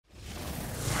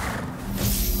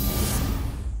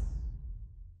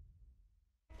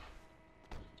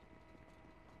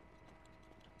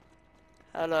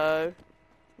Hello.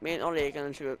 Me and Ollie are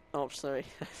going to. Oh, sorry.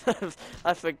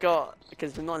 I forgot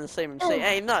because we're not in the same MC.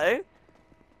 Hey, no.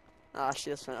 Ah,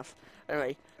 shit, that's fair enough.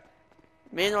 Anyway,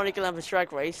 me and Ollie are going to have a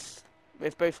drag race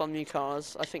with both our new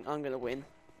cars. I think I'm going to win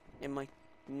in my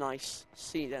nice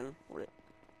sedan.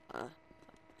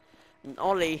 And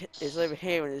Ollie is over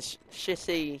here in his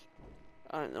shitty.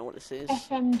 I don't know what this is.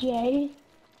 FMJ.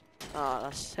 Ah,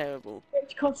 that's terrible.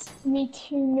 Which cost me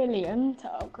 2 million to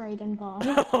upgrade and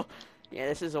buy. Yeah,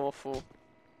 this is awful.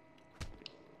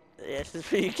 Yeah, this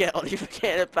is what you get, Ollie, for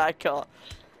getting a bad car.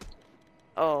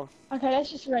 Oh. Okay,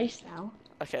 let's just race now.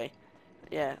 Okay.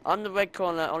 Yeah, I'm the red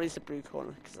corner, Ollie's the blue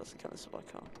corner, because that's the colours of my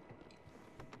car.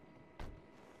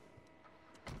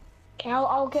 Okay,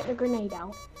 I'll get the grenade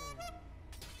out.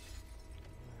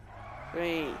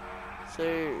 3,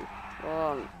 2,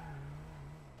 1.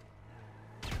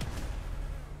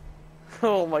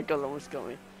 Oh my god, that almost got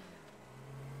me.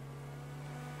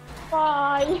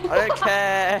 Bye! I don't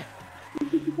care!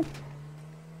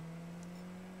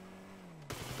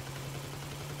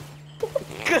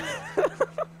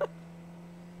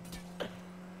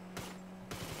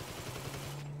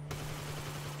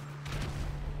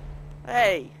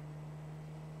 Hey!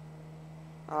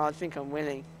 Oh, I think I'm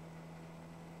winning.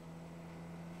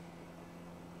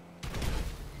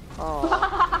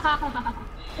 Oh.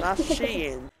 That's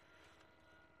cheating.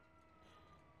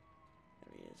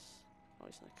 There he is. Oh,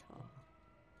 he's in the car.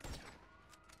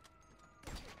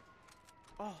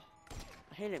 Oh,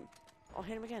 I hit him. Oh, I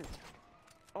hit him again.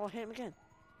 Oh, I hit him again.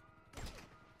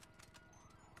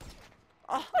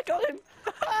 Oh, I got him!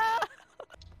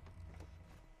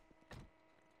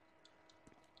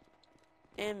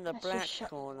 In the black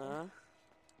corner,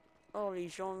 Ollie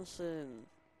Johnson.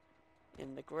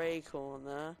 In the grey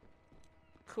corner,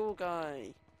 cool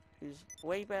guy, who's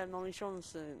way better than Ollie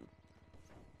Johnson.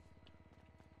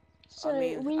 So I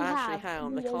mean, we actually, have hang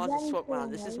on, the cars are swapped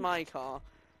round. This is my car.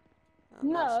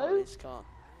 And that's No. Ollie's car.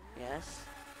 Yes.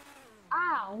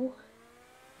 Ow!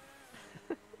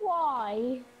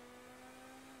 Why?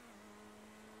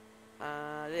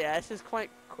 Yeah, this is quite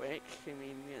quick. I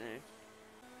mean, you know.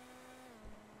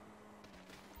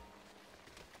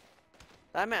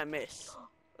 That meant a miss.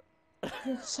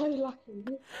 You're so lucky.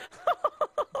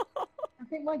 I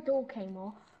think my door came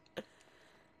off.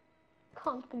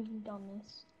 Can't believe you've done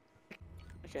this.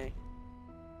 Okay.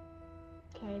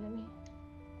 Okay, let me.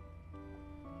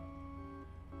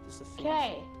 Just a few.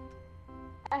 Okay.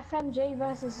 FMJ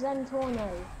versus Zentorno.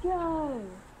 Go!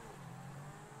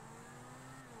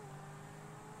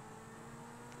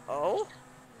 Oh?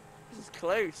 This is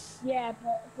close. Yeah,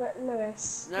 but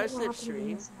Lewis. No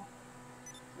slipstream.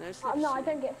 No slipstream. No, I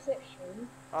don't get slipstream.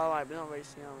 Alright, we're not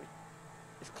racing, are we?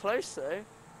 It's close though.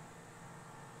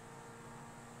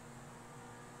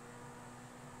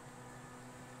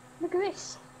 Look at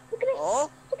this! Look at this!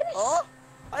 Oh! Look at this! Oh!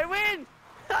 I win!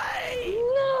 Hey!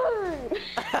 No!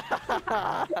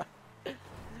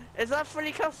 Is that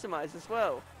fully customized as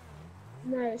well?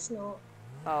 No, it's not.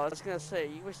 Oh, I was gonna say,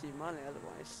 you wasted your money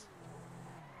otherwise.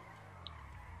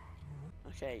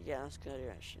 Okay, yeah, that's gonna do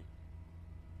actually.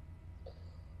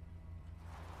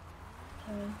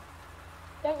 Okay.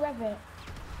 Don't rev it.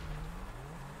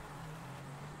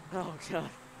 Oh god.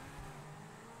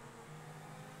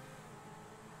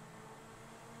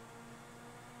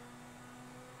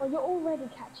 Oh, you're already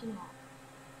catching up.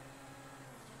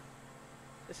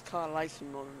 This car likes me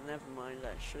more than never mind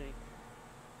actually.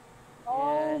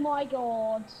 Oh Yeah. my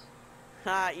god.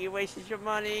 Ha, you wasted your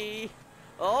money.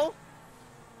 Oh?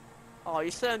 Oh,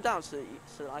 you slow him down so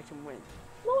that I can win.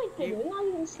 No, I didn't. I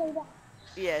didn't say that.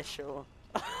 Yeah, sure.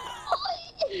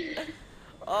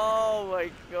 Oh my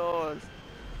god.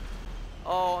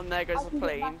 Oh, and there goes the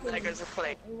plane. There goes the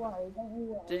plane. Don't you worry, don't you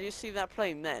worry. Did you see that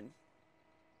plane then?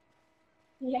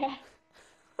 Yeah.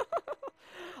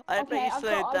 I bet you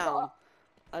slowed down.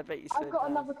 I bet you slowed down. I've got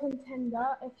another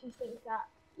contender if you think that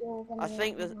you're gonna. I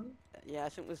think there's. Yeah, I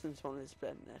think this one is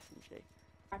better than FMJ.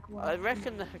 I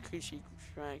reckon the hakuchou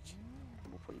drag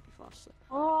will probably be faster.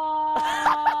 Oh.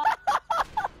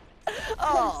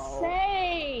 Oh.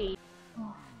 Say.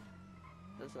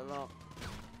 There's a lot.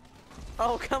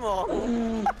 Oh, come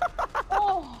on.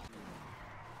 Oh.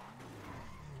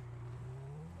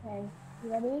 Okay, you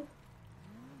ready?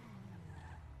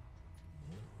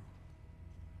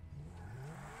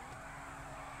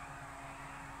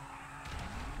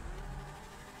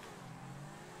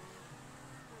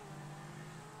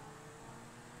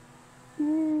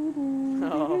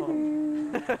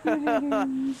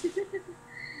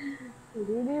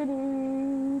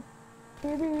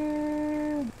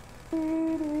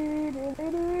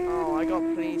 Oh, I got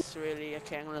police really.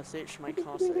 Okay, I'm gonna search my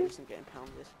car so it isn't getting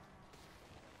pounded.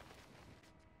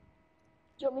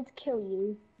 you want me to kill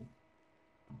you?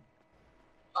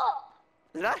 Oh!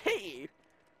 Did that hit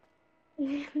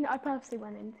you? I purposely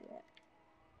went into it.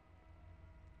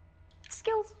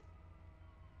 Skills.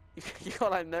 You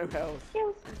got like no health.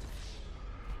 Skills.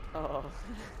 Oh.